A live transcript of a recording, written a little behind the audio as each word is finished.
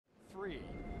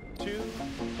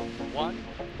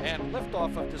Neutron and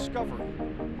liftoff of Discovery,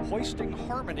 hoisting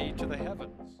harmony to the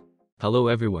heavens. Hello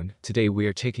everyone, today we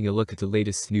are taking a look at the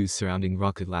latest news surrounding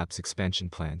Rocket Lab's expansion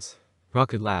plans.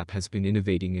 Rocket Lab has been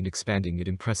innovating and expanding at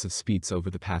impressive speeds over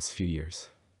the past few years.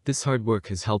 This hard work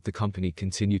has helped the company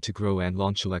continue to grow and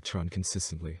launch Electron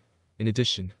consistently. In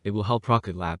addition, it will help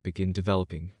Rocket Lab begin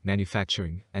developing,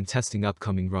 manufacturing, and testing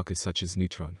upcoming rockets such as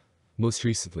Neutron. Most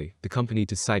recently, the company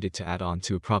decided to add on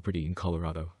to a property in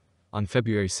Colorado. On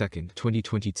February 2,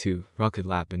 2022, Rocket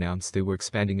Lab announced they were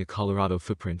expanding a Colorado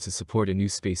footprint to support a new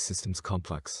space systems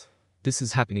complex. This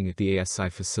is happening at the ASI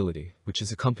facility, which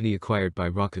is a company acquired by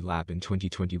Rocket Lab in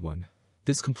 2021.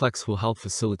 This complex will help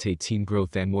facilitate team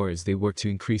growth and more as they work to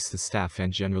increase the staff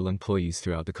and general employees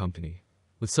throughout the company.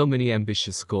 With so many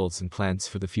ambitious goals and plans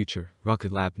for the future,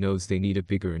 Rocket Lab knows they need a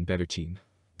bigger and better team.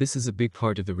 This is a big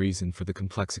part of the reason for the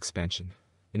complex expansion.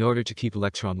 In order to keep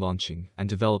Electron launching and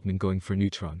development going for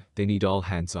Neutron, they need all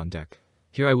hands on deck.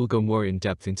 Here I will go more in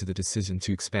depth into the decision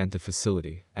to expand the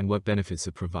facility and what benefits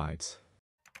it provides.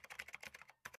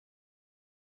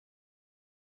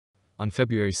 On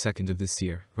February 2 of this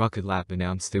year, Rocket Lab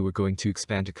announced they were going to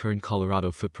expand a current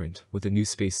Colorado footprint with a new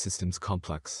space systems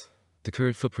complex. The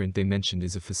current footprint they mentioned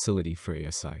is a facility for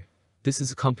ASI. This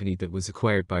is a company that was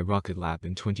acquired by Rocket Lab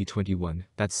in 2021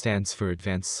 that stands for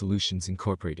Advanced Solutions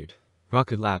Incorporated.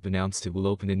 Rocket Lab announced it will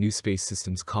open a new space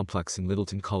systems complex in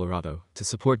Littleton, Colorado, to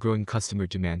support growing customer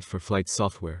demand for flight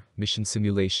software, mission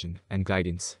simulation and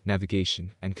guidance,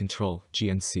 navigation and control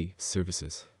 (GNC)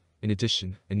 services. In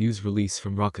addition, a news release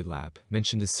from Rocket Lab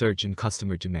mentioned a surge in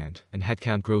customer demand and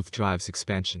headcount growth drives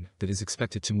expansion that is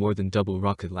expected to more than double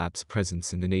Rocket Lab's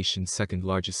presence in the nation's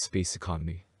second-largest space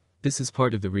economy. This is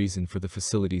part of the reason for the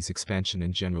facility's expansion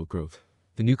and general growth.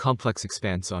 The new complex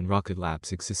expands on Rocket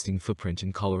Lab's existing footprint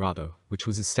in Colorado, which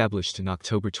was established in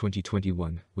October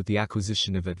 2021 with the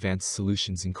acquisition of Advanced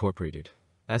Solutions Incorporated.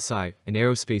 ASI, an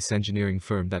aerospace engineering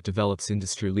firm that develops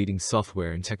industry-leading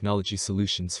software and technology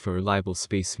solutions for reliable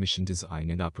space mission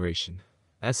design and operation.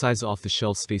 ASI's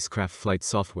off-the-shelf spacecraft flight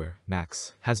software,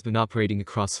 MAX, has been operating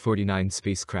across 49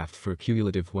 spacecraft for a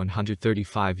cumulative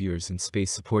 135 years in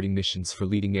space supporting missions for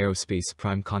leading aerospace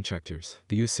prime contractors,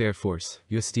 the U.S. Air Force,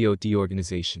 U.S. DoD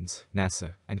organizations,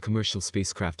 NASA, and commercial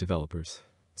spacecraft developers.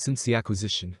 Since the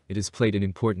acquisition, it has played an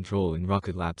important role in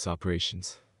Rocket Lab's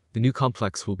operations. The new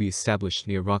complex will be established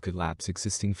near Rocket Lab's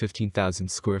existing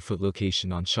 15,000 square foot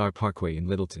location on Shar Parkway in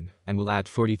Littleton, and will add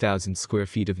 40,000 square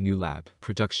feet of new lab,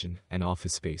 production, and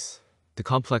office space. The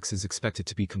complex is expected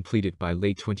to be completed by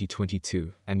late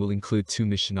 2022 and will include 2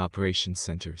 mission operations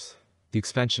centers. The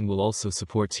expansion will also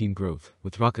support team growth,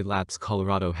 with Rocket Lab's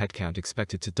Colorado headcount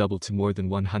expected to double to more than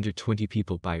 120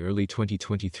 people by early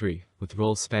 2023, with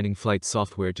roles spanning flight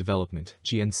software development,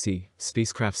 GNC,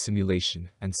 spacecraft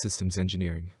simulation, and systems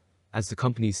engineering. As the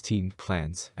company's team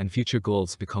plans and future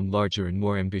goals become larger and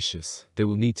more ambitious, they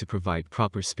will need to provide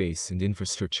proper space and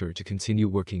infrastructure to continue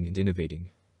working and innovating.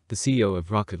 The CEO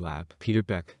of Rocket Lab, Peter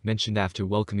Beck, mentioned after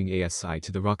welcoming ASI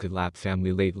to the Rocket Lab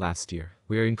family late last year,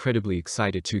 "We are incredibly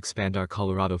excited to expand our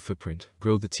Colorado footprint,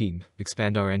 grow the team,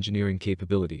 expand our engineering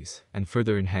capabilities, and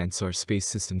further enhance our space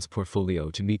systems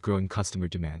portfolio to meet growing customer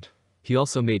demand." He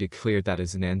also made it clear that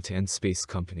as an end-to-end space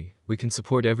company, we can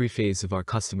support every phase of our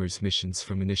customers' missions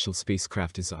from initial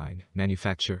spacecraft design,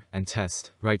 manufacture, and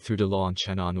test, right through to launch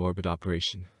and on-orbit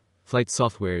operation. Flight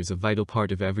software is a vital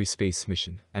part of every space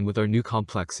mission, and with our new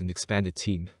complex and expanded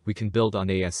team, we can build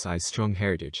on ASI's strong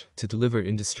heritage to deliver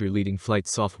industry-leading flight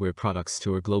software products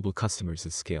to our global customers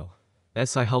at scale.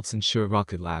 ASI helps ensure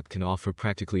Rocket Lab can offer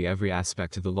practically every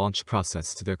aspect of the launch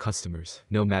process to their customers,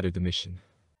 no matter the mission.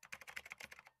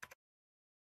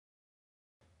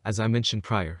 As I mentioned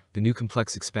prior, the new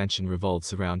complex expansion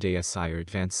revolves around ASI or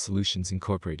Advanced Solutions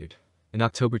Incorporated. In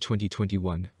October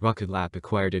 2021, Rocket Lab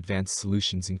acquired Advanced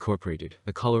Solutions Incorporated,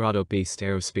 a Colorado-based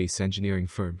aerospace engineering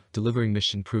firm, delivering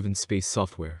mission-proven space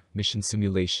software, mission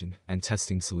simulation, and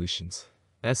testing solutions.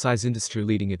 ASI's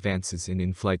industry-leading advances in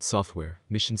in-flight software,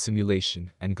 mission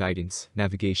simulation, and guidance,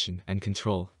 navigation, and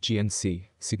control (GNC)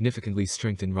 significantly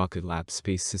strengthen Rocket Lab's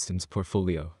space systems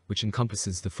portfolio, which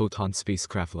encompasses the Photon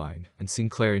spacecraft line and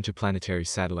Sinclair interplanetary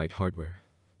satellite hardware.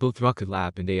 Both Rocket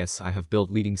Lab and ASI have built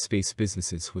leading space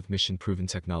businesses with mission-proven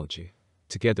technology.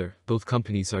 Together, both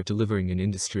companies are delivering an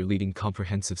industry-leading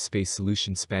comprehensive space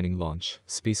solution spanning launch,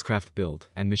 spacecraft build,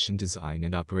 and mission design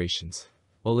and operations.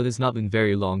 While it has not been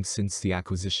very long since the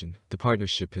acquisition, the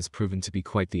partnership has proven to be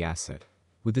quite the asset.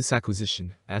 With this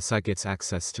acquisition, ASI gets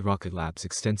access to Rocket Lab's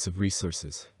extensive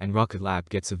resources, and Rocket Lab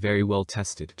gets a very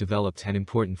well-tested, developed, and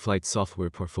important flight software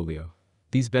portfolio.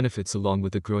 These benefits, along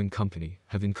with a growing company,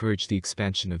 have encouraged the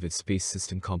expansion of its space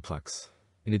system complex.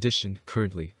 In addition,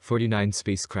 currently, 49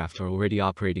 spacecraft are already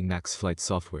operating max flight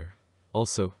software.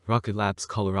 Also, Rocket Lab's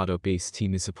Colorado-based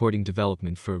team is supporting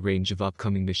development for a range of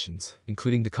upcoming missions,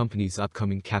 including the company's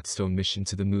upcoming Capstone mission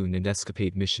to the Moon and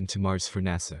Escapade mission to Mars for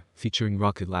NASA, featuring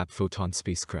Rocket Lab Photon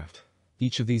spacecraft.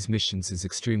 Each of these missions is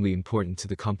extremely important to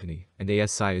the company, and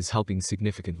ASI is helping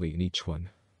significantly in each one.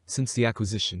 Since the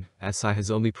acquisition, ASI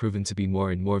has only proven to be more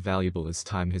and more valuable as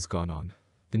time has gone on.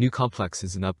 The new complex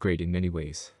is an upgrade in many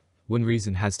ways. One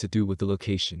reason has to do with the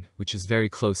location, which is very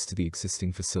close to the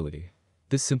existing facility.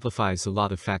 This simplifies a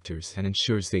lot of factors and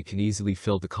ensures they can easily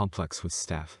fill the complex with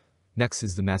staff. Next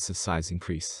is the massive size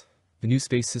increase. The new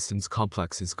space systems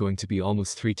complex is going to be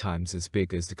almost 3 times as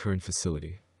big as the current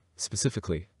facility.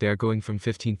 Specifically, they are going from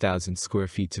 15,000 square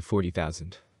feet to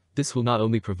 40,000. This will not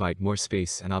only provide more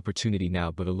space and opportunity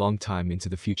now but a long time into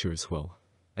the future as well.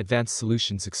 Advanced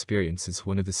Solutions experience is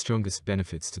one of the strongest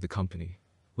benefits to the company.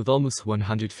 With almost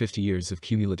 150 years of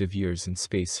cumulative years in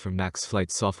space from max flight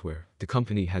software, the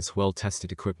company has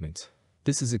well-tested equipment.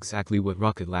 This is exactly what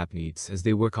Rocket Lab needs as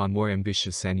they work on more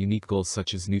ambitious and unique goals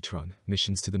such as Neutron,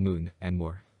 missions to the Moon, and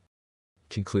more.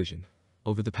 Conclusion.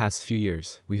 Over the past few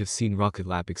years, we have seen Rocket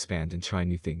Lab expand and try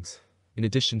new things. In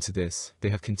addition to this, they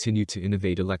have continued to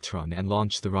innovate Electron and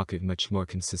launch the rocket much more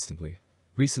consistently.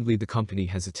 Recently, the company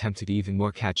has attempted even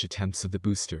more catch attempts of the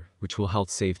booster, which will help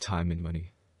save time and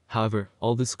money. However,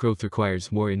 all this growth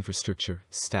requires more infrastructure,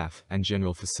 staff, and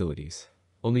general facilities.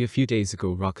 Only a few days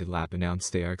ago, Rocket Lab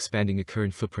announced they are expanding a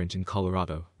current footprint in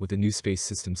Colorado with a new space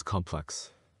systems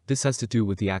complex. This has to do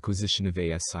with the acquisition of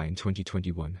ASI in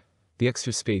 2021. The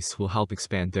extra space will help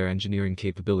expand their engineering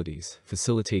capabilities,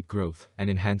 facilitate growth, and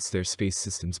enhance their space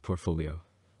systems portfolio.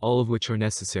 All of which are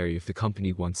necessary if the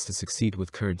company wants to succeed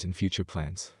with current and future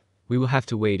plans. We will have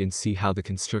to wait and see how the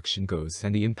construction goes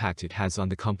and the impact it has on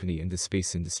the company and the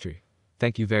space industry.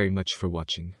 Thank you very much for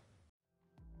watching.